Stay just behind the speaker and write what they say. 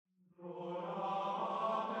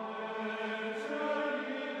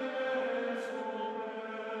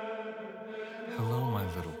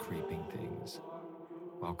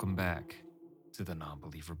Welcome back to the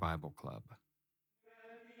Non-Believer Bible Club.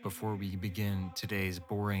 Before we begin today's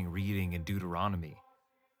boring reading in Deuteronomy,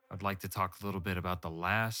 I'd like to talk a little bit about the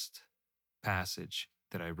last passage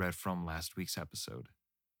that I read from last week's episode,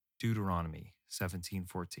 Deuteronomy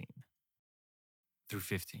 17:14 through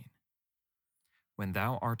 15. When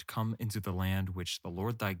thou art come into the land which the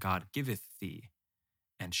Lord thy God giveth thee,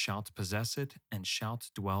 and shalt possess it, and shalt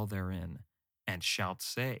dwell therein, and shalt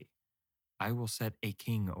say, I will set a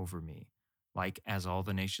king over me, like as all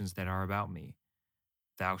the nations that are about me.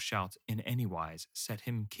 Thou shalt in any wise set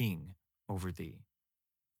him king over thee.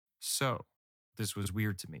 So, this was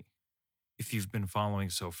weird to me. If you've been following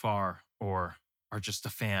so far, or are just a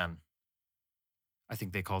fan, I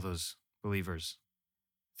think they call those believers,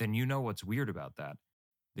 then you know what's weird about that.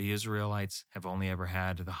 The Israelites have only ever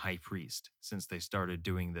had the high priest since they started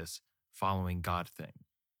doing this following God thing.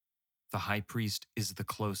 The high priest is the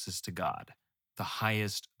closest to God, the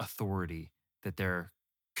highest authority that their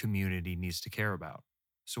community needs to care about.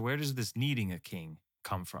 So where does this needing a king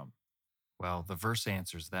come from? Well, the verse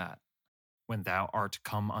answers that. When thou art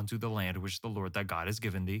come unto the land which the Lord thy God has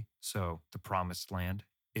given thee, so the promised land,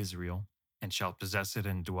 Israel, and shalt possess it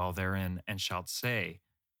and dwell therein, and shalt say,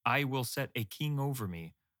 I will set a king over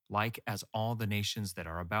me, like as all the nations that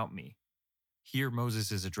are about me. Here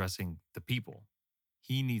Moses is addressing the people.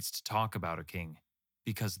 He needs to talk about a king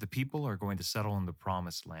because the people are going to settle in the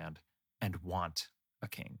promised land and want a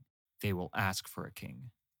king. They will ask for a king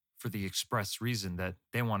for the express reason that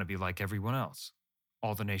they want to be like everyone else.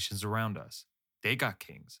 All the nations around us, they got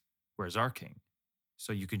kings. Where's our king?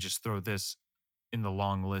 So you can just throw this in the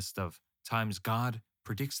long list of times God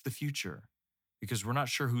predicts the future because we're not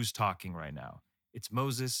sure who's talking right now. It's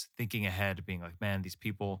Moses thinking ahead, being like, man, these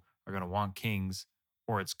people are going to want kings,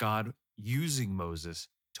 or it's God using Moses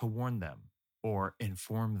to warn them or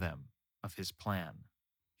inform them of his plan.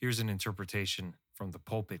 Here's an interpretation from the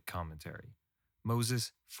pulpit commentary.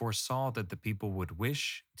 Moses foresaw that the people would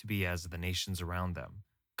wish to be as the nations around them,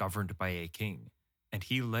 governed by a king, and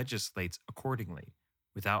he legislates accordingly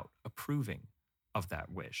without approving of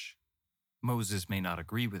that wish. Moses may not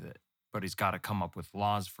agree with it, but he's got to come up with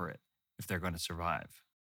laws for it if they're going to survive.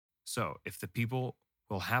 So, if the people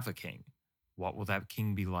will have a king, what will that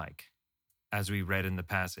king be like? As we read in the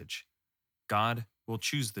passage, God will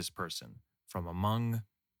choose this person from among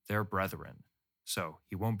their brethren, so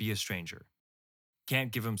he won't be a stranger.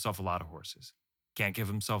 Can't give himself a lot of horses, can't give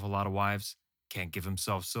himself a lot of wives, can't give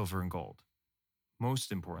himself silver and gold.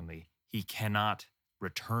 Most importantly, he cannot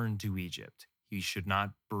return to Egypt. He should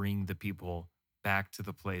not bring the people back to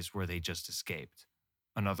the place where they just escaped.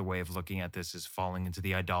 Another way of looking at this is falling into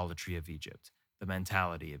the idolatry of Egypt, the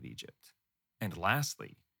mentality of Egypt. And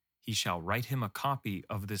lastly, he shall write him a copy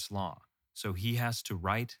of this law. So he has to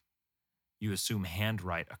write, you assume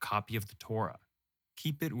handwrite, a copy of the Torah.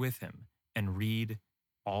 Keep it with him and read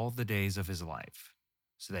all the days of his life,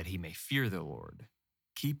 so that he may fear the Lord,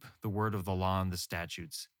 keep the word of the law and the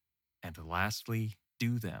statutes, and lastly,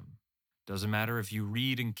 do them. Doesn't matter if you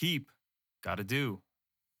read and keep, gotta do.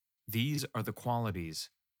 These are the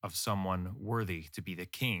qualities of someone worthy to be the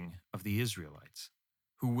king of the Israelites.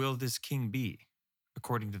 Who will this king be?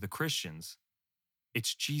 According to the Christians,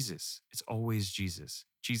 it's Jesus. It's always Jesus.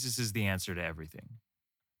 Jesus is the answer to everything.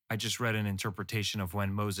 I just read an interpretation of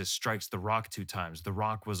when Moses strikes the rock 2 times. The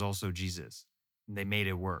rock was also Jesus, and they made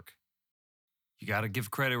it work. You got to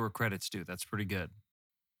give credit where credit's due. That's pretty good.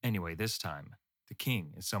 Anyway, this time, the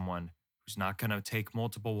king is someone who's not going to take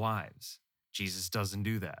multiple wives. Jesus doesn't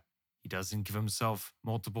do that. He doesn't give himself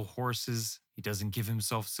multiple horses. He doesn't give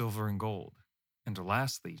himself silver and gold. And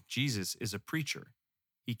lastly, Jesus is a preacher.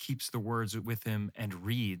 He keeps the words with him and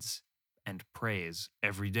reads and prays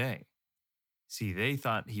every day. See, they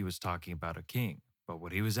thought he was talking about a king, but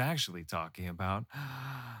what he was actually talking about...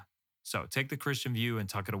 So take the Christian view and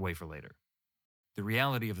tuck it away for later. The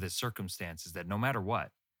reality of this circumstance is that no matter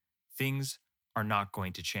what, things are not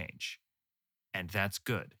going to change. And that's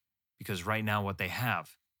good, because right now what they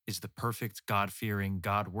have is the perfect God-fearing,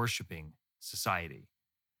 God-worshiping society.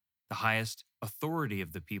 The highest authority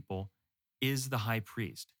of the people is the high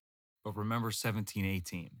priest. But remember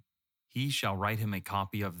 17:18. He shall write him a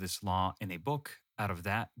copy of this law in a book out of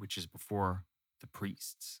that which is before the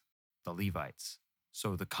priests, the Levites.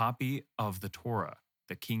 So the copy of the Torah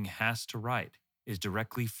the king has to write is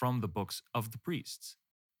directly from the books of the priests.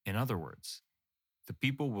 In other words, the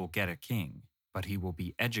people will get a king, but he will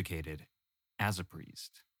be educated as a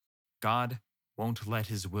priest. God won't let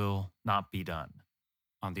his will not be done.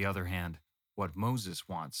 On the other hand, what Moses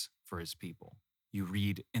wants for his people, you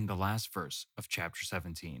read in the last verse of chapter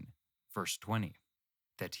 17, verse 20.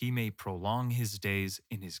 that he may prolong his days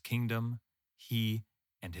in his kingdom, he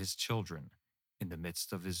and his children in the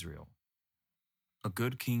midst of Israel. A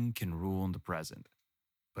good king can rule in the present,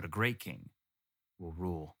 but a great king will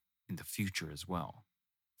rule in the future as well,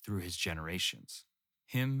 through his generations.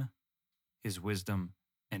 Him, his wisdom,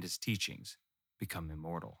 and his teachings become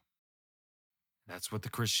immortal. That's what the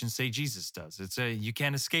Christians say Jesus does. You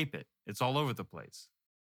can't escape it. It's all over the place.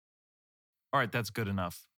 All right, that's good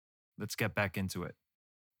enough. Let's get back into it.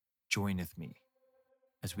 Join with me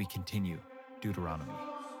as we continue Deuteronomy.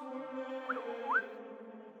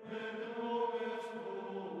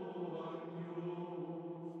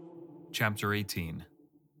 Chapter 18.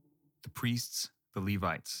 The priests, the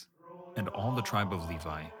Levites, and all the tribe of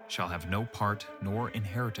Levi shall have no part nor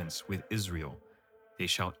inheritance with Israel. They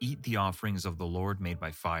shall eat the offerings of the Lord made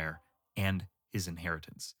by fire, and his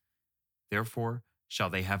inheritance. Therefore shall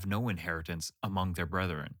they have no inheritance among their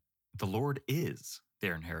brethren. The Lord is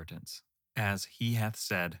their inheritance, as he hath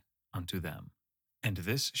said unto them. And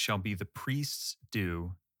this shall be the priest's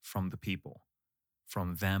due from the people,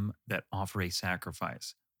 from them that offer a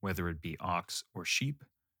sacrifice, whether it be ox or sheep,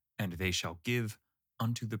 and they shall give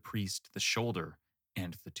unto the priest the shoulder,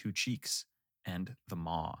 and the two cheeks, and the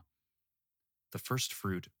maw. The first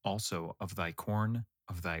fruit also of thy corn,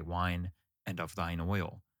 of thy wine, and of thine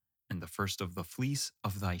oil, and the first of the fleece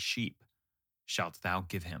of thy sheep shalt thou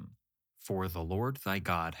give him. For the Lord thy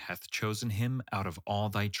God hath chosen him out of all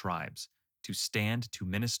thy tribes, to stand to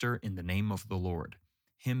minister in the name of the Lord,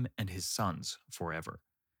 him and his sons forever.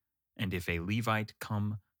 And if a Levite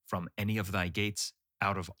come from any of thy gates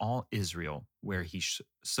out of all Israel where he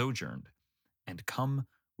sojourned, and come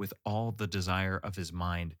with all the desire of his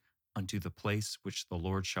mind unto the place which the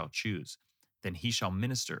Lord shall choose, then he shall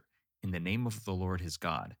minister in the name of the Lord his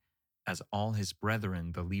God, as all his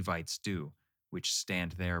brethren the Levites do, which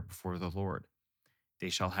stand there before the Lord. They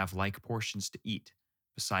shall have like portions to eat,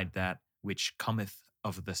 beside that which cometh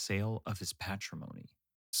of the sale of his patrimony.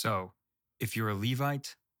 So, if you're a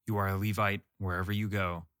Levite, you are a Levite wherever you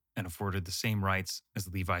go, and afforded the same rights as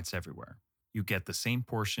Levites everywhere. You get the same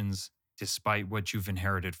portions despite what you've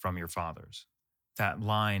inherited from your fathers. That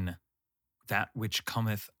line, that which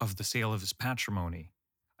cometh of the sale of his patrimony,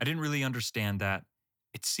 I didn't really understand that.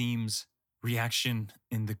 It seems reaction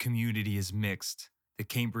in the community is mixed. The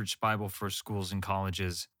Cambridge Bible for schools and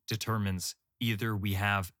colleges determines either we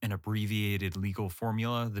have an abbreviated legal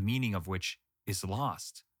formula, the meaning of which is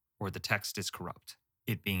lost, or the text is corrupt,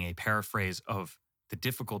 it being a paraphrase of the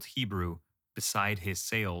difficult Hebrew beside his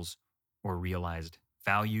sales or realized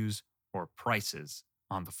values or prices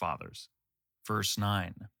on the fathers. Verse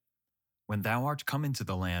 9. When thou art come into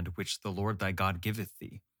the land which the Lord thy God giveth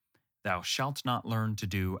thee, thou shalt not learn to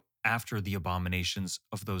do after the abominations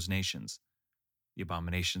of those nations. The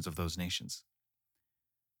abominations of those nations.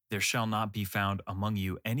 There shall not be found among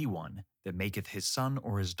you any one that maketh his son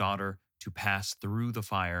or his daughter to pass through the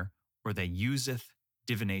fire, or that useth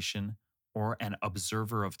divination, or an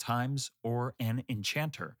observer of times, or an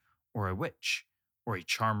enchanter, or a witch, or a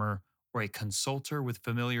charmer, or a consulter with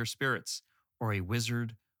familiar spirits, or a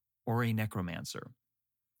wizard, or a necromancer.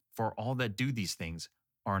 For all that do these things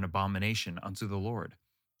are an abomination unto the Lord.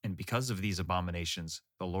 And because of these abominations,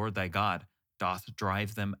 the Lord thy God doth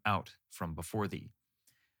drive them out from before thee.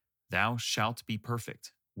 Thou shalt be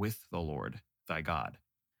perfect with the Lord thy God.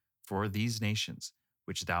 For these nations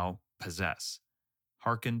which thou possess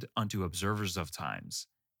hearkened unto observers of times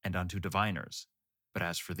and unto diviners. But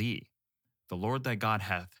as for thee, the Lord thy God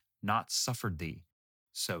hath not suffered thee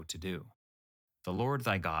so to do. The Lord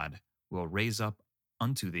thy God will raise up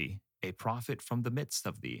unto thee a prophet from the midst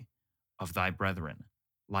of thee, of thy brethren,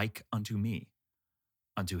 like unto me.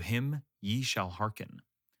 Unto him ye shall hearken,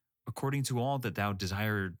 according to all that thou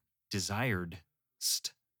desiredst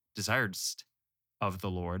of the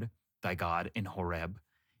Lord thy God in Horeb,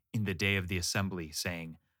 in the day of the assembly,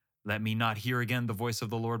 saying, Let me not hear again the voice of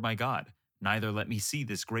the Lord my God, neither let me see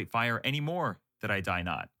this great fire any more, that I die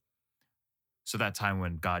not. So that time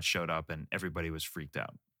when God showed up and everybody was freaked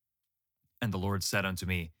out. And the Lord said unto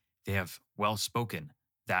me, They have well spoken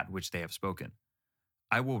that which they have spoken.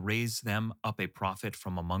 I will raise them up a prophet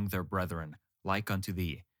from among their brethren, like unto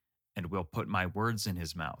thee, and will put my words in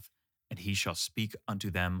his mouth, and he shall speak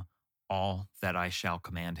unto them all that I shall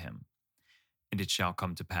command him. And it shall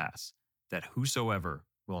come to pass, that whosoever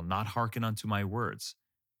will not hearken unto my words,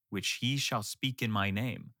 which he shall speak in my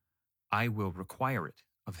name, I will require it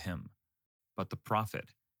of him. But the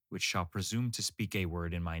prophet, which shall presume to speak a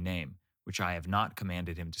word in my name, which I have not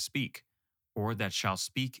commanded him to speak, or that shall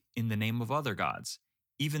speak in the name of other gods,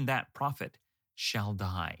 even that prophet shall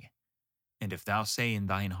die. And if thou say in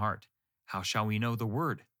thine heart, How shall we know the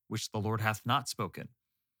word which the Lord hath not spoken?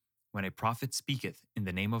 When a prophet speaketh in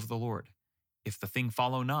the name of the Lord, if the thing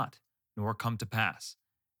follow not, nor come to pass,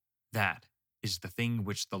 that is the thing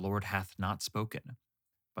which the Lord hath not spoken.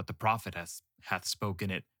 But the prophet hath spoken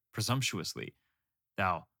it presumptuously.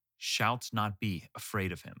 Thou shalt not be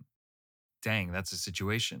afraid of him. Dang, that's a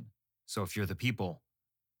situation. So if you're the people,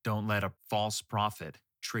 don't let a false prophet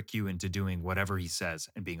trick you into doing whatever he says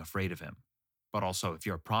and being afraid of him. But also, if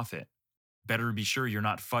you're a prophet, better be sure you're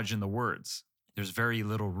not fudging the words. There's very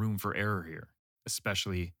little room for error here,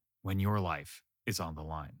 especially when your life is on the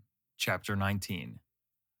line. Chapter 19.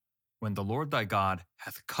 When the Lord thy God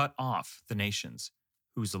hath cut off the nations,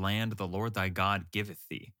 whose land the Lord thy God giveth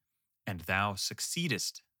thee, and thou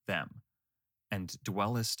succeedest them, and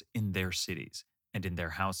dwellest in their cities and in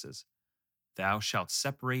their houses, thou shalt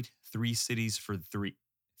separate three cities for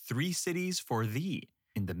thee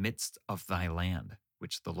in the midst of thy land,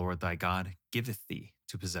 which the Lord thy God giveth thee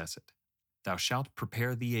to possess it. Thou shalt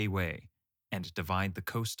prepare thee a way, and divide the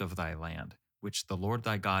coast of thy land, which the Lord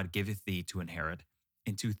thy God giveth thee to inherit,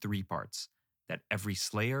 into three parts, that every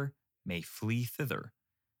slayer may flee thither.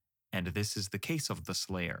 And this is the case of the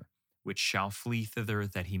slayer, which shall flee thither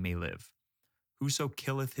that he may live. Whoso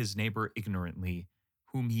killeth his neighbor ignorantly,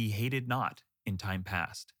 whom he hated not in time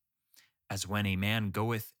past. As when a man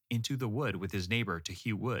goeth into the wood with his neighbor to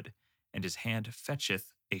hew wood, and his hand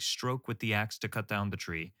fetcheth a stroke with the axe to cut down the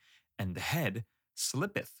tree, and the head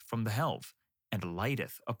slippeth from the helve, and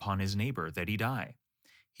lighteth upon his neighbor that he die.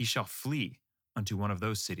 He shall flee unto one of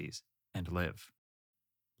those cities, and live.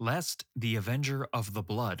 Lest the avenger of the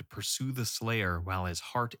blood pursue the slayer while his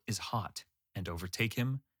heart is hot, and overtake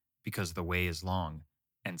him, because the way is long,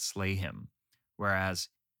 and slay him, whereas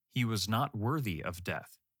he was not worthy of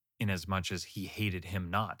death, inasmuch as he hated him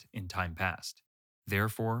not in time past.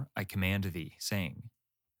 Therefore I command thee, saying,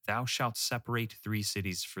 Thou shalt separate three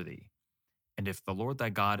cities for thee. And if the Lord thy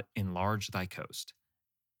God enlarge thy coast,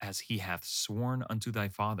 as he hath sworn unto thy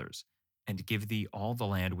fathers, and give thee all the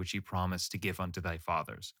land which he promised to give unto thy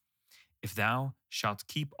fathers, if thou shalt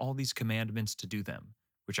keep all these commandments to do them,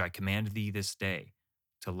 which I command thee this day,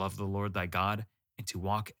 to love the Lord thy God, and to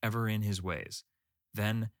walk ever in his ways,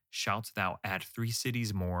 then shalt thou add three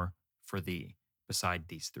cities more for thee, beside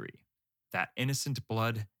these three, that innocent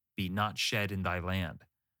blood be not shed in thy land,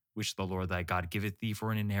 which the Lord thy God giveth thee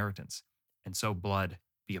for an inheritance, and so blood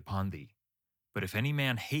be upon thee. But if any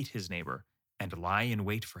man hate his neighbor, and lie in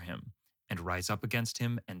wait for him, and rise up against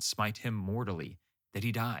him, and smite him mortally, that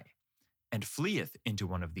he die, and fleeth into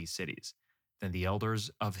one of these cities, then the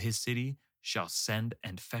elders of his city shall send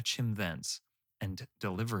and fetch him thence, and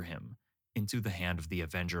deliver him into the hand of the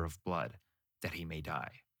avenger of blood, that he may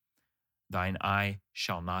die. Thine eye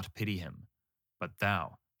shall not pity him, but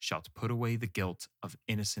thou shalt put away the guilt of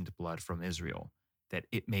innocent blood from Israel, that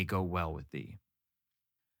it may go well with thee.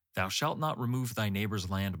 Thou shalt not remove thy neighbor's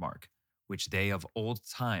landmark, which they of old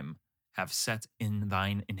time have set in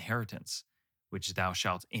thine inheritance, which thou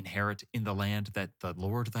shalt inherit in the land that the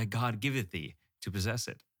Lord thy God giveth thee to possess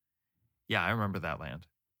it. Yeah, I remember that land.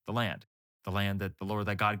 The land that the Lord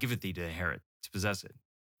thy God giveth thee to inherit, to possess it.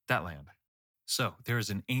 That land. So there is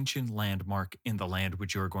an ancient landmark in the land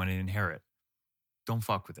which you are going to inherit. Don't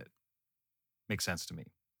fuck with it. Makes sense to me.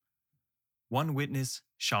 One witness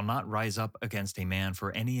shall not rise up against a man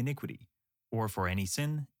for any iniquity, or for any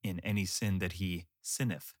sin in any sin that he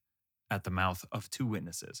sinneth, at the mouth of two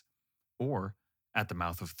witnesses, or at the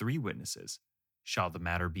mouth of three witnesses, shall the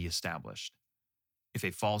matter be established. If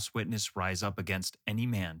a false witness rise up against any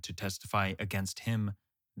man to testify against him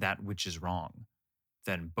that which is wrong,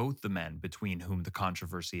 then both the men between whom the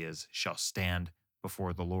controversy is shall stand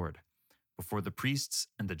before the Lord, before the priests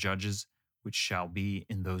and the judges which shall be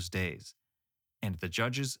in those days. And the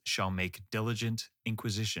judges shall make diligent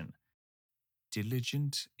inquisition.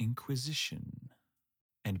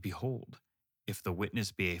 And behold, if the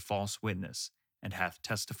witness be a false witness, and hath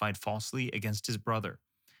testified falsely against his brother,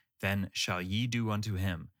 then shall ye do unto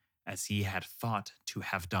him as he had thought to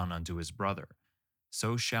have done unto his brother.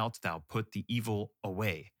 So shalt thou put the evil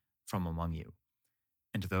away from among you.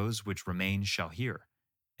 And those which remain shall hear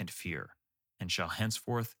and fear, and shall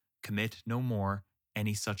henceforth commit no more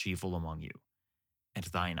any such evil among you. And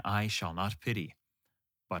thine eye shall not pity,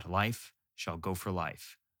 but life shall go for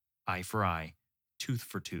life, eye for eye, tooth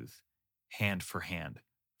for tooth, hand for hand,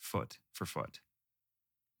 foot for foot.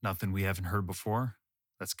 Nothing we haven't heard before?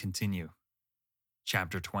 Let's continue.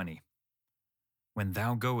 Chapter 20. When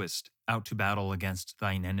thou goest out to battle against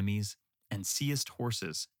thine enemies, and seest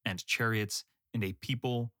horses and chariots and a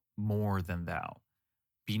people more than thou,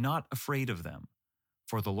 be not afraid of them,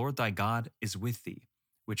 for the Lord thy God is with thee,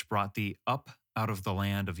 which brought thee up out of the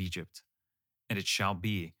land of Egypt. And it shall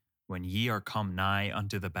be, when ye are come nigh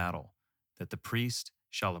unto the battle, that the priest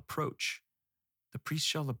shall approach. The priest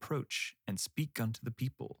shall approach and speak unto the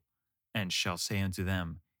people, and shall say unto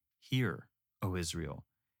them, Hear, O Israel,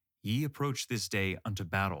 ye approach this day unto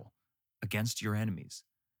battle against your enemies.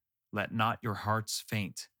 Let not your hearts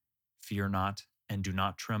faint, fear not, and do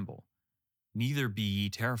not tremble, neither be ye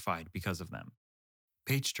terrified because of them.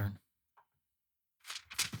 Page turn.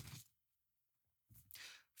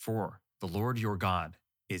 For the Lord your God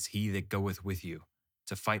is he that goeth with you,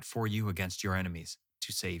 to fight for you against your enemies,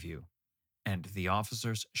 to save you. And the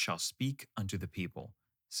officers shall speak unto the people,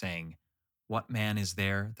 saying, What man is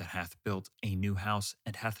there that hath built a new house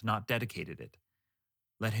and hath not dedicated it?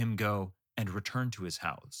 Let him go and return to his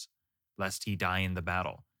house, lest he die in the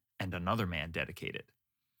battle, and another man dedicate it.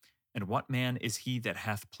 And what man is he that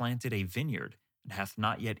hath planted a vineyard and hath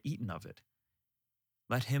not yet eaten of it?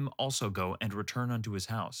 Let him also go and return unto his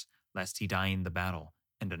house, lest he die in the battle,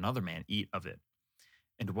 and another man eat of it.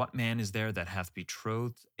 And what man is there that hath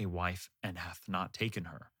betrothed a wife and hath not taken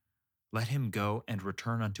her? Let him go and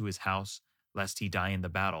return unto his house, lest he die in the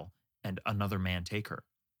battle, and another man take her.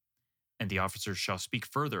 And the officers shall speak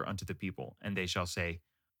further unto the people, and they shall say,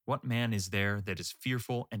 What man is there that is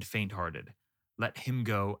fearful and faint-hearted? Let him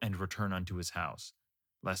go and return unto his house,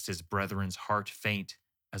 lest his brethren's heart faint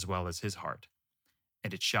as well as his heart.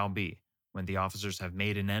 And it shall be, when the officers have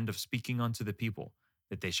made an end of speaking unto the people,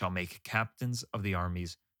 that they shall make captains of the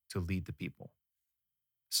armies to lead the people.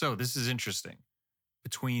 So this is interesting.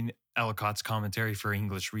 Between Ellicott's commentary for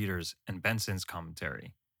English readers and Benson's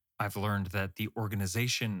commentary, I've learned that the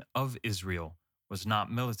organization of Israel was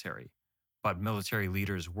not military, but military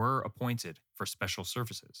leaders were appointed for special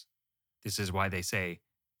services. This is why they say,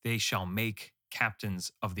 they shall make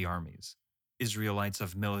captains of the armies. Israelites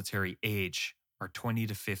of military age are 20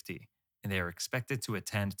 to 50, and they are expected to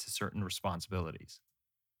attend to certain responsibilities.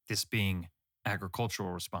 This being agricultural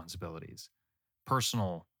responsibilities,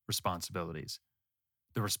 personal responsibilities,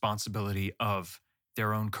 the responsibility of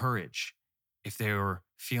their own courage. If they were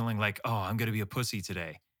feeling like, oh, I'm going to be a pussy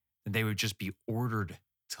today, then they would just be ordered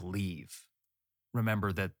to leave.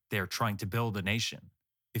 Remember that they're trying to build a nation.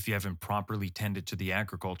 If you haven't properly tended to the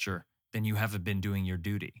agriculture, then you haven't been doing your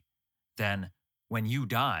duty. Then, when you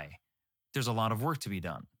die, there's a lot of work to be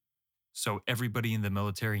done. So everybody in the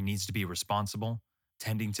military needs to be responsible,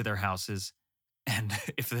 tending to their houses, and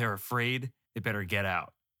if they're afraid, they better get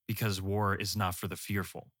out, because war is not for the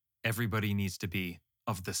fearful. Everybody needs to be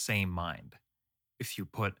of the same mind. If you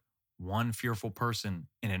put one fearful person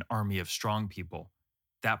in an army of strong people,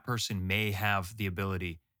 that person may have the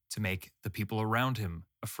ability to make the people around him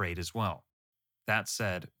afraid as well. That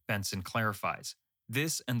said, Benson clarifies,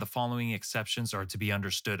 this and the following exceptions are to be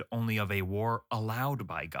understood only of a war allowed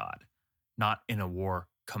by God, not in a war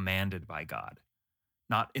commanded by God,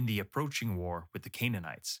 not in the approaching war with the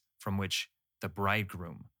Canaanites, from which the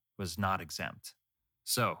bridegroom was not exempt.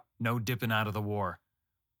 So, no dipping out of the war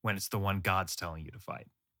when it's the one God's telling you to fight.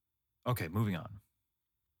 Okay, moving on.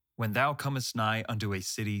 When thou comest nigh unto a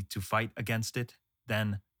city to fight against it,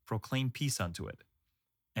 then proclaim peace unto it.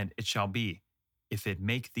 And it shall be, if it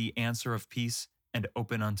make thee answer of peace and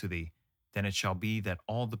open unto thee, then it shall be that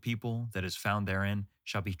all the people that is found therein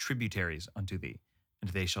shall be tributaries unto thee,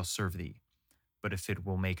 and they shall serve thee. But if it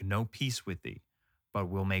will make no peace with thee, but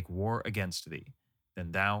will make war against thee,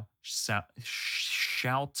 then thou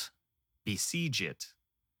shalt besiege it.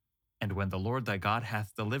 And when the Lord thy God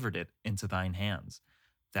hath delivered it into thine hands,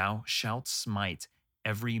 thou shalt smite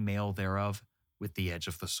every male thereof with the edge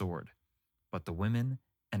of the sword. But the women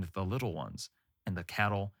and the little ones, and the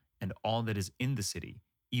cattle, and all that is in the city,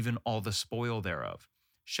 even all the spoil thereof,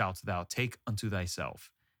 shalt thou take unto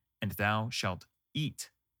thyself, and thou shalt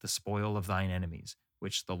eat the spoil of thine enemies,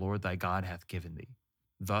 which the Lord thy God hath given thee.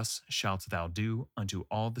 Thus shalt thou do unto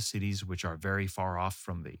all the cities which are very far off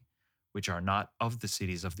from thee, which are not of the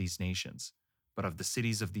cities of these nations, but of the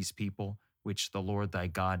cities of these people, which the Lord thy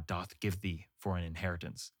God doth give thee for an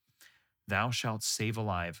inheritance. Thou shalt save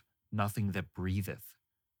alive nothing that breatheth,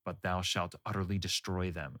 but thou shalt utterly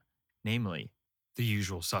destroy them, namely, the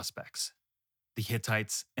usual suspects, the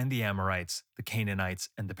Hittites and the Amorites, the Canaanites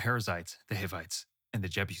and the Perizzites, the Hittites and the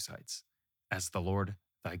Jebusites, as the Lord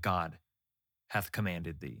thy God hath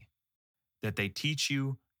commanded thee, that they teach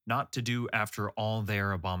you not to do after all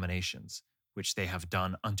their abominations, which they have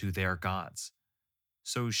done unto their gods.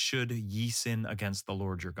 So should ye sin against the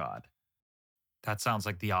Lord your God. That sounds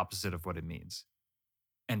like the opposite of what it means.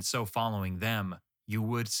 And so following them, you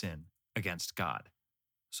would sin against God.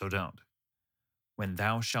 So don't. When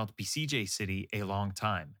thou shalt besiege a city a long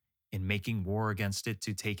time, in making war against it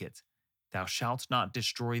to take it. Thou shalt not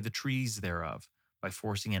destroy the trees thereof by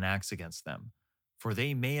forcing an axe against them, for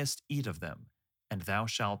they mayest eat of them, and thou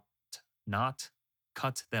shalt not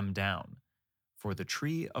cut them down. For the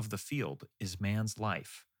tree of the field is man's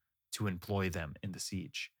life, to employ them in the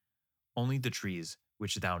siege. Only the trees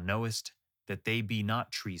which thou knowest that they be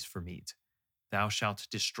not trees for meat, thou shalt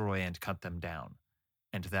destroy and cut them down.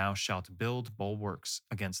 And thou shalt build bulwarks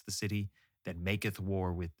against the city that maketh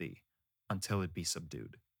war with thee, until it be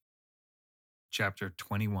subdued. Chapter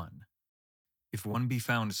 21. If one be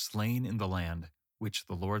found slain in the land which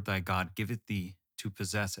the Lord thy God giveth thee to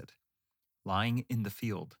possess it, lying in the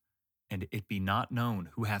field, and it be not known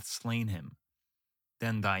who hath slain him,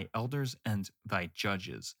 then thy elders and thy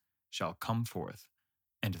judges shall come forth,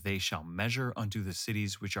 and they shall measure unto the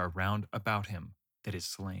cities which are round about him that is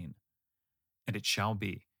slain. And it shall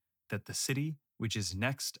be that the city which is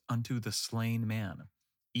next unto the slain man,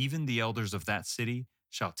 even the elders of that city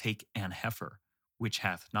shall take an heifer, which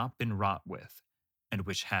hath not been wrought with, and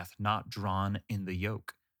which hath not drawn in the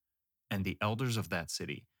yoke. And the elders of that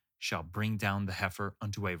city shall bring down the heifer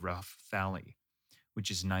unto a rough valley,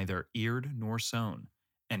 which is neither eared nor sown,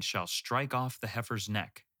 and shall strike off the heifer's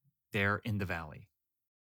neck there in the valley.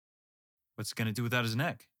 What's it going to do without his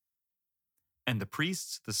neck? And the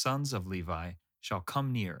priests, the sons of Levi, shall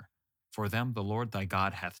come near, for them the Lord thy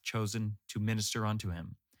God hath chosen to minister unto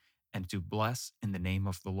him, and to bless in the name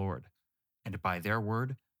of the Lord. And by their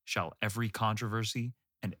word shall every controversy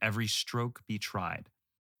and every stroke be tried.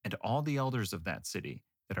 And all the elders of that city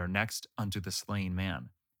that are next unto the slain man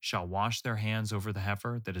shall wash their hands over the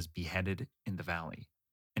heifer that is beheaded in the valley.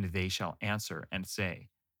 And they shall answer and say,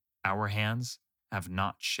 Our hands have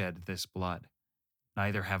not shed this blood,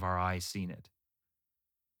 neither have our eyes seen it.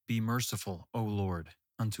 Be merciful, O Lord,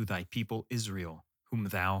 unto thy people Israel, whom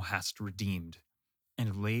thou hast redeemed,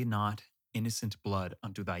 and lay not innocent blood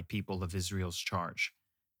unto thy people of Israel's charge,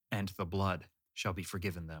 and the blood shall be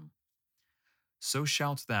forgiven them. So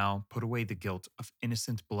shalt thou put away the guilt of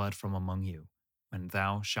innocent blood from among you, when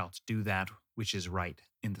thou shalt do that which is right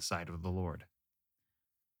in the sight of the Lord.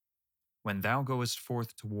 When thou goest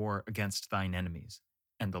forth to war against thine enemies,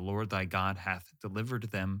 and the Lord thy God hath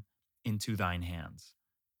delivered them into thine hands,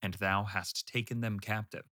 and thou hast taken them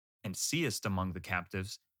captive, and seest among the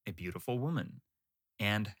captives a beautiful woman,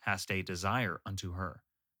 and hast a desire unto her,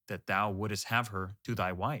 that thou wouldest have her to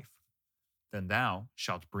thy wife, then thou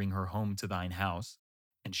shalt bring her home to thine house,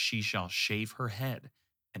 and she shall shave her head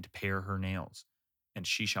and pare her nails, and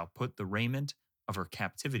she shall put the raiment of her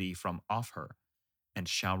captivity from off her, and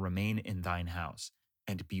shall remain in thine house,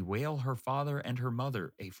 and bewail her father and her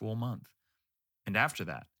mother a full month. And after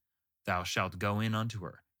that thou shalt go in unto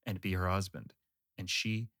her, and be her husband, and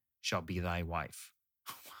she shall be thy wife.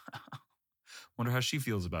 Wonder how she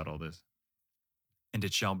feels about all this. And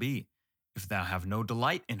it shall be, if thou have no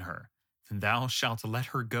delight in her, then thou shalt let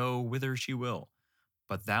her go whither she will,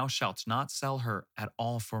 but thou shalt not sell her at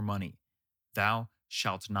all for money. Thou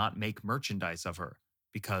shalt not make merchandise of her,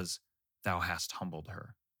 because thou hast humbled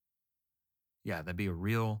her. Yeah, that'd be a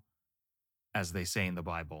real, as they say in the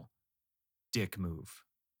Bible, dick move.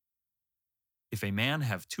 If a man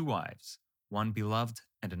have two wives, one beloved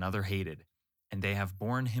and another hated, and they have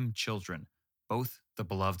borne him children, both the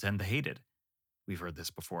beloved and the hated. We've heard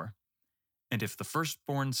this before. And if the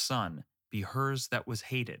firstborn son be hers that was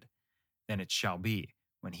hated, then it shall be,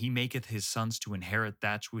 when he maketh his sons to inherit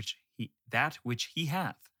that which he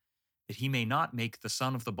hath, that he may not make the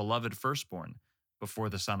son of the beloved firstborn before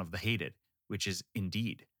the son of the hated, which is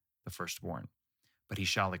indeed the firstborn. But he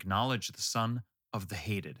shall acknowledge the son of the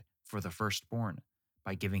hated for the firstborn,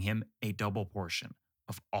 by giving him a double portion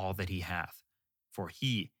of all that he hath, for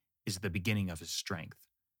he is the beginning of his strength.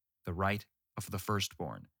 The right of the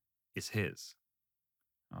firstborn is his.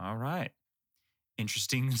 All right.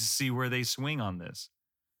 Interesting to see where they swing on this.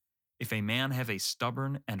 If a man have a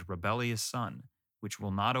stubborn and rebellious son, which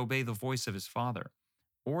will not obey the voice of his father,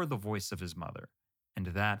 or the voice of his mother, and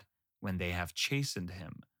that, when they have chastened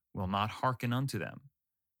him, will not hearken unto them,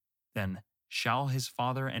 then shall his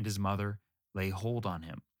father and his mother lay hold on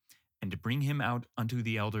him, and bring him out unto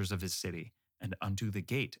the elders of his city, and unto the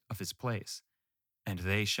gate of his place. And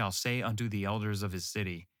they shall say unto the elders of his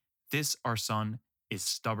city, This our son is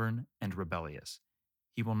stubborn and rebellious.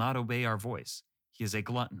 He will not obey our voice. He is a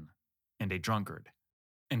glutton and a drunkard.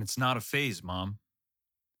 And it's not a phase, Mom.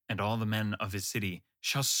 And all the men of his city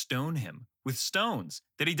shall stone him with stones,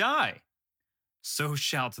 that he die. So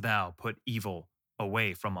shalt thou put evil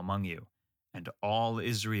away from among you, and all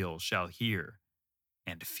Israel shall hear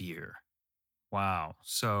and fear. Wow.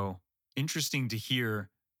 So interesting to hear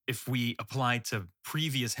If we apply to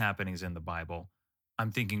previous happenings in the Bible,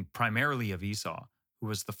 I'm thinking primarily of Esau, who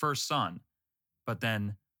was the first son, but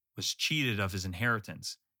then was cheated of his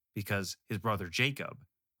inheritance because his brother Jacob,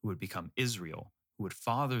 who would become Israel, who would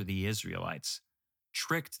father the Israelites,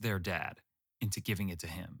 tricked their dad into giving it to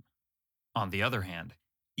him. On the other hand,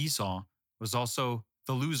 Esau was also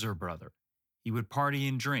the loser brother. He would party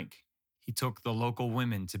and drink. He took the local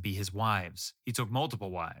women to be his wives. He took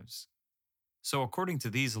multiple wives. So, according to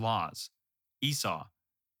these laws, Esau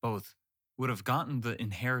both would have gotten the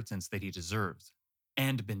inheritance that he deserved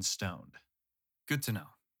and been stoned. Good to know.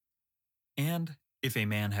 And if a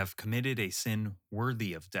man have committed a sin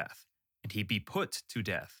worthy of death, and he be put to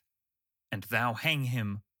death, and thou hang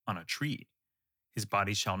him on a tree, his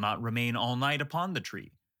body shall not remain all night upon the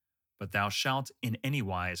tree, but thou shalt in any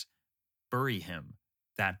wise bury him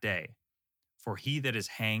that day. For he that is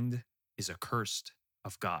hanged is accursed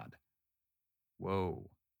of God. Whoa.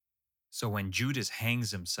 So when Judas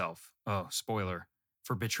hangs himself, oh, spoiler,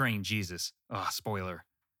 for betraying Jesus, spoiler,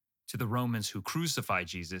 to the Romans who crucified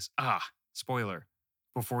Jesus, spoiler,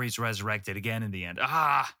 before he's resurrected again in the end,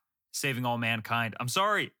 saving all mankind, I'm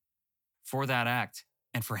sorry, for that act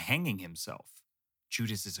and for hanging himself,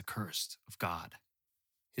 Judas is accursed of God.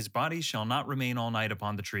 His body shall not remain all night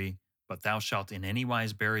upon the tree, but thou shalt in any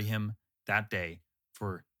wise bury him that day,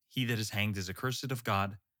 for he that is hanged is accursed of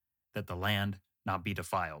God, that the land not be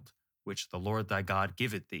defiled, which the Lord thy God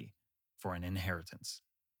giveth thee for an inheritance.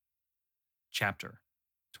 Chapter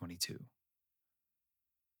 22.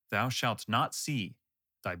 Thou shalt not see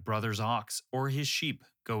thy brother's ox or his sheep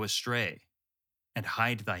go astray, and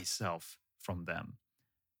hide thyself from them.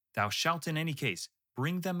 Thou shalt in any case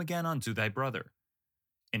bring them again unto thy brother.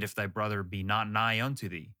 And if thy brother be not nigh unto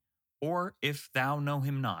thee, or if thou know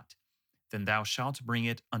him not, then thou shalt bring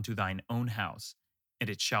it unto thine own house, and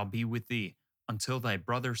it shall be with thee until thy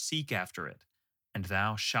brother seek after it, and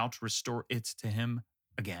thou shalt restore it to him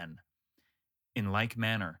again. In like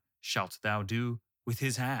manner shalt thou do with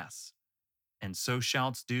his ass, and so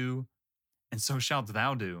shalt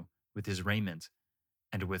thou do with his raiment,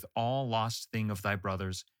 and with all lost thing of thy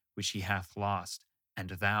brother's which he hath lost,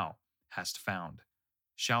 and thou hast found,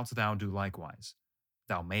 shalt thou do likewise.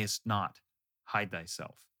 Thou mayest not hide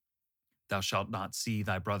thyself. Thou shalt not see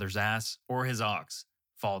thy brother's ass or his ox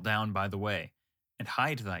fall down by the way, and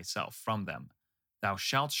hide thyself from them. Thou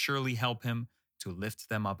shalt surely help him to lift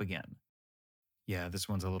them up again. Yeah, this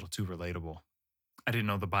one's a little too relatable. I didn't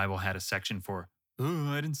know the Bible had a section for,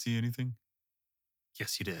 oh, I didn't see anything.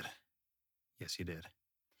 Yes, you did. Yes, you did.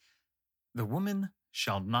 The woman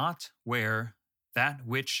shall not wear that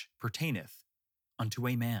which pertaineth unto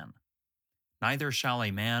a man, neither shall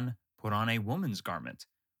a man put on a woman's garment,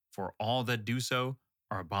 for all that do so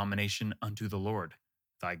are abomination unto the Lord,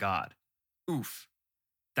 thy God. Oof.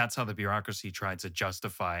 That's how the bureaucracy tried to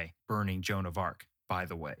justify burning Joan of Arc, by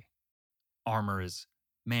the way. Armor is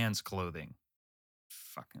man's clothing.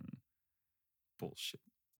 Fucking bullshit.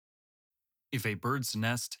 If a bird's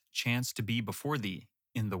nest chance to be before thee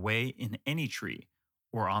in the way in any tree,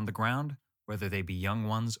 or on the ground, whether they be young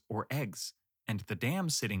ones or eggs, and the dam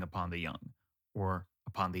sitting upon the young, or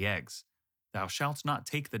upon the eggs, thou shalt not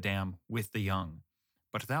take the dam with the young,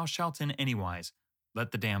 but thou shalt in any wise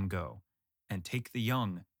let the dam go, and take the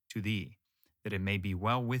young to thee, that it may be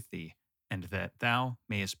well with thee, and that thou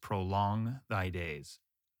mayest prolong thy days.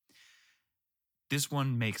 This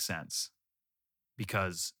one makes sense,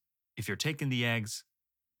 because if you're taking the eggs,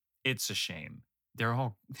 it's a shame.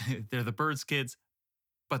 They're the bird's kids,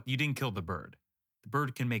 but you didn't kill the bird. The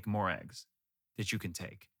bird can make more eggs that you can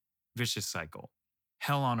take. Vicious cycle.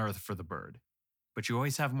 Hell on earth for the bird. But you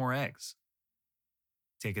always have more eggs.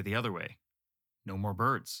 Take it the other way. No more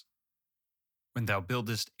birds. When thou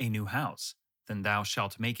buildest a new house, then thou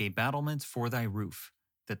shalt make a battlement for thy roof,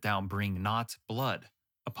 that thou bring not blood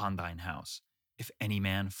upon thine house, if any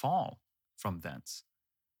man fall from thence.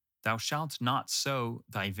 Thou shalt not sow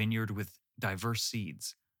thy vineyard with diverse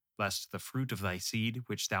seeds, lest the fruit of thy seed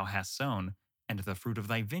which thou hast sown, and the fruit of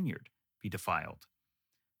thy vineyard, be defiled.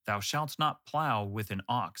 Thou shalt not plow with an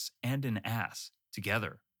ox and an ass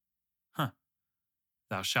together.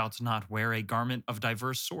 Thou shalt not wear a garment of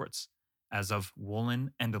diverse sorts, as of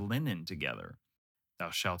woolen and linen together. Thou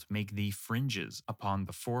shalt make thee fringes upon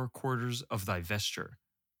the four quarters of thy vesture,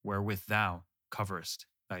 wherewith thou coverest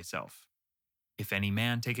thyself. If any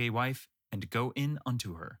man take a wife, and go in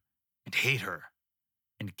unto her, and hate her,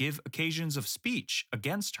 and give occasions of speech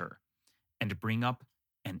against her, and bring up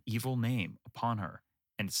an evil name upon her,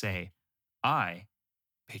 and say, I,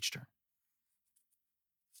 page turn,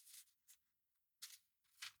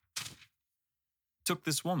 took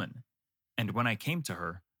this woman, and when I came to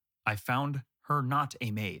her, I found her not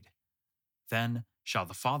a maid. Then shall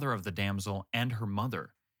the father of the damsel and her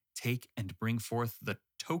mother take and bring forth the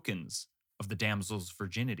tokens of the damsel's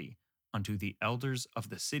virginity unto the elders of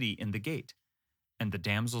the city in the gate. And the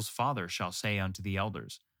damsel's father shall say unto the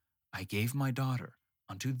elders, I gave my daughter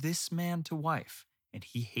unto this man to wife, and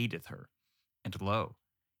he hateth her. And lo,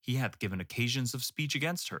 he hath given occasions of speech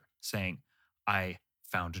against her, saying, I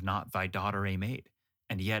found not thy daughter a maid,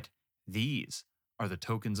 and yet these are the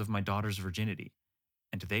tokens of my daughter's virginity,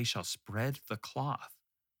 and they shall spread the cloth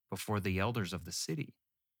before the elders of the city.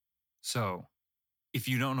 So, if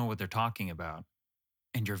you don't know what they're talking about,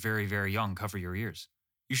 and you're very, very young, cover your ears.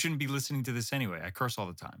 You shouldn't be listening to this anyway. I curse all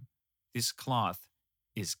the time. This cloth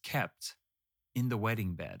is kept in the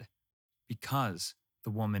wedding bed because the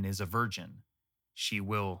woman is a virgin. She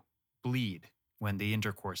will bleed when the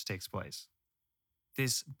intercourse takes place.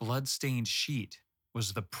 This blood-stained sheet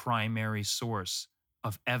was the primary source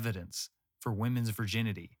of evidence for women's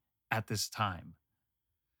virginity at this time.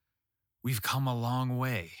 We've come a long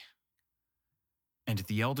way. And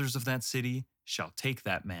the elders of that city shall take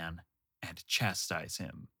that man and chastise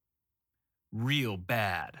him. Real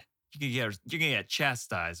bad. You're gonna get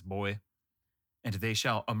chastised, boy. And they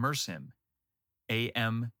shall immerse him.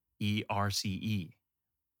 Amerce.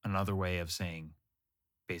 Another way of saying,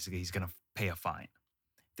 basically, he's gonna pay a fine.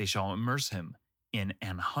 They shall immerse him in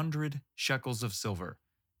 100 shekels of silver,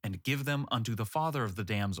 and give them unto the father of the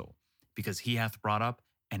damsel, because he hath brought up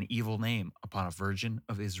an evil name upon a virgin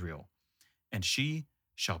of Israel. And she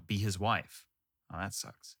shall be his wife. Oh, that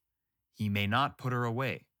sucks. He may not put her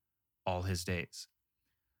away all his days.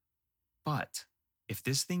 But if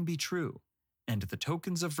this thing be true, and the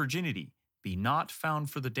tokens of virginity be not found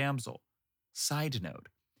for the damsel, side note,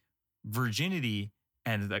 virginity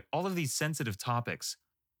and all of these sensitive topics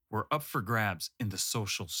were up for grabs in the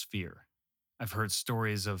social sphere. I've heard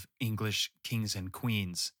stories of English kings and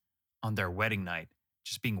queens on their wedding night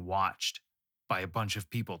just being watched by a bunch of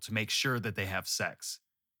people to make sure that they have sex.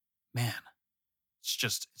 Man,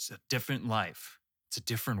 it's a different life. It's a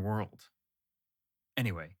different world.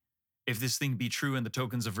 Anyway, if this thing be true and the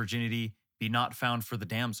tokens of virginity be not found for the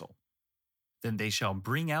damsel, then they shall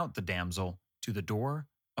bring out the damsel to the door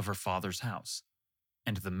of her father's house,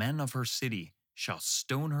 and the men of her city shall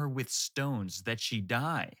stone her with stones that she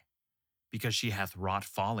die, because she hath wrought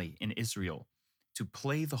folly in Israel, to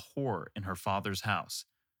play the whore in her father's house.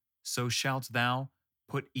 So shalt thou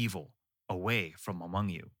put evil away from among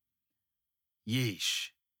you. Yeesh.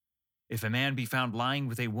 If a man be found lying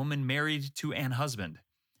with a woman married to an husband,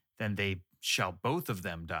 then they shall both of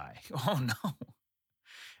them die. Oh no.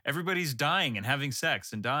 Everybody's dying and having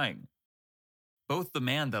sex and dying. Both the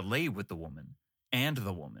man that lay with the woman and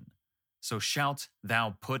the woman. So shalt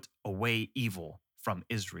thou put away evil from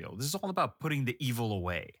Israel. This is all about putting the evil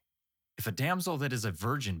away. If a damsel that is a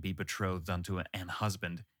virgin be betrothed unto an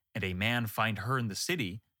husband, and a man find her in the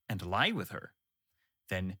city, and lie with her,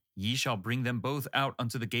 then ye shall bring them both out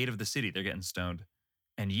unto the gate of the city. They're getting stoned.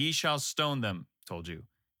 And ye shall stone them, told you,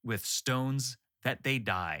 with stones that they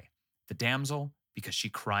die. The damsel, because she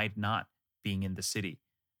cried not, being in the city.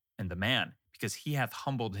 And the man, because he hath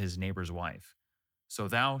humbled his neighbor's wife. So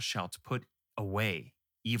thou shalt put away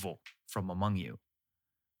evil from among you.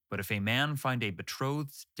 But if a man find a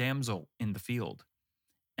betrothed damsel in the field,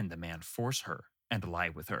 and the man force her and lie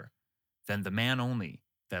with her, then the man only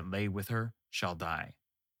that lay with her shall die.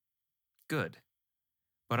 Good.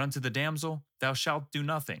 But unto the damsel thou shalt do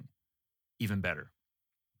nothing. Even better.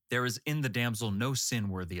 There is in the damsel no sin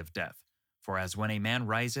worthy of death, for as when a man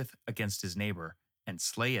riseth against his neighbor and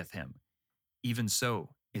slayeth him, even so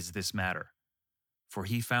is this matter. For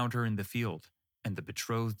he found her in the field, and the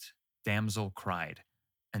betrothed damsel cried,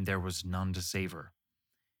 and there was none to save her.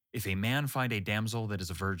 If a man find a damsel that is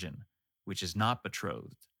a virgin, which is not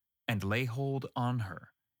betrothed, and lay hold on her,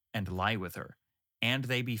 and lie with her, and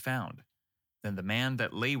they be found, then the man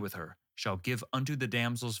that lay with her shall give unto the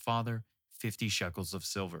damsel's father 50 shekels of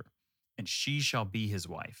silver, and she shall be his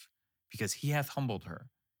wife, because he hath humbled her.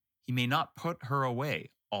 He may not put her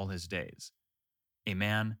away all his days. A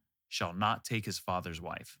man shall not take his father's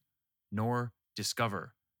wife, nor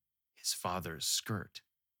discover his father's skirt.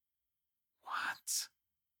 What?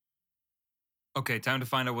 Okay, time to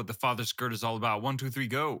find out what the father's skirt is all about. 1, 2, 3,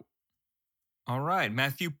 go. All right,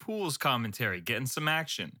 Matthew Poole's commentary, getting some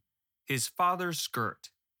action. His father's skirt,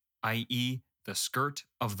 i.e., the skirt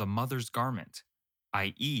of the mother's garment,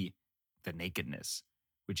 i.e., the nakedness,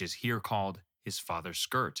 which is here called his father's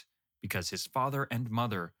skirt, because his father and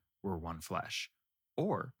mother were one flesh,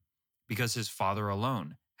 or because his father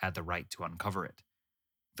alone had the right to uncover it.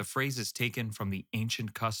 The phrase is taken from the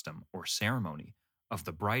ancient custom or ceremony of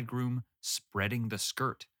the bridegroom spreading the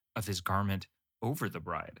skirt of his garment over the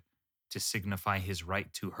bride to signify his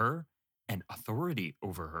right to her and authority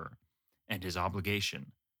over her and his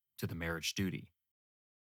obligation to the marriage duty.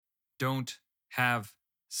 Don't have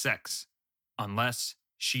sex unless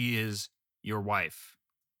she is your wife.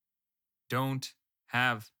 Don't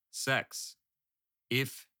have sex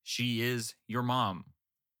if she is your mom.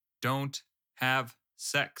 Don't have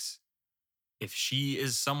sex if she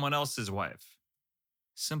is someone else's wife.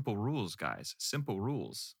 Simple rules, guys. Simple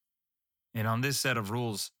rules. And on this set of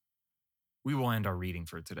rules, we will end our reading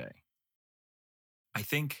for today. I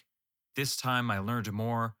think this time I learned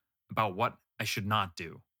more about what I should not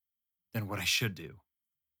do than what I should do.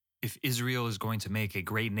 If Israel is going to make a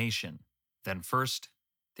great nation, then first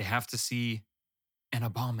they have to see an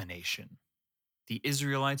abomination. The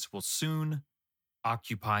Israelites will soon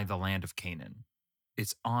occupy the land of Canaan.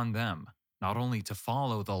 It's on them not only to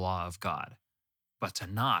follow the law of God, but to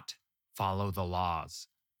not follow the laws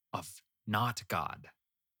of not God.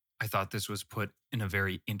 I thought this was put in a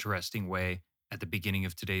very interesting way at the beginning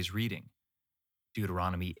of today's reading.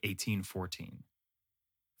 Deuteronomy 18:14.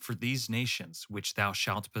 For these nations which thou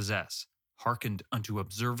shalt possess hearkened unto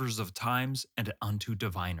observers of times and unto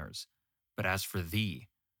diviners. But as for thee,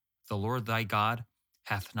 the Lord thy God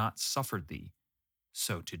hath not suffered thee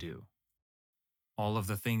so to do. All of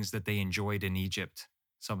the things that they enjoyed in Egypt,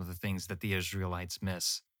 some of the things that the Israelites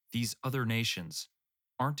miss, these other nations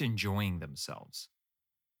aren't enjoying themselves.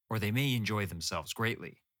 Or they may enjoy themselves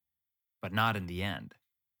greatly, but not in the end.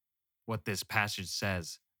 What this passage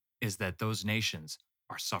says is that those nations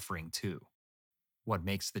are suffering too. What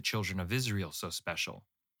makes the children of Israel so special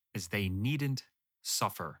is they needn't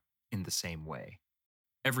suffer in the same way.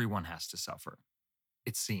 Everyone has to suffer,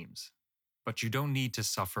 it seems, but you don't need to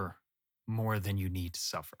suffer more than you need to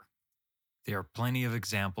suffer. There are plenty of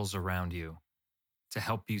examples around you to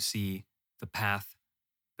help you see the path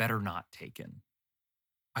better not taken.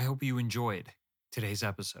 I hope you enjoyed today's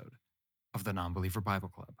episode of the Non-Believer Bible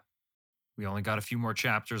Club. We only got a few more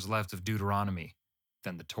chapters left of Deuteronomy,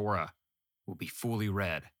 then the Torah will be fully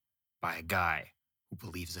read by a guy who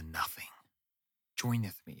believes in nothing. Join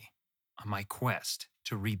with me on my quest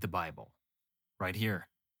to read the Bible right here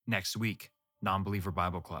next week, Non-Believer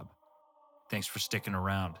Bible Club. Thanks for sticking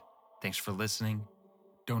around. Thanks for listening.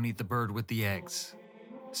 Don't eat the bird with the eggs.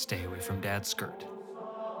 Stay away from Dad's skirt.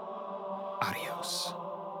 Adios.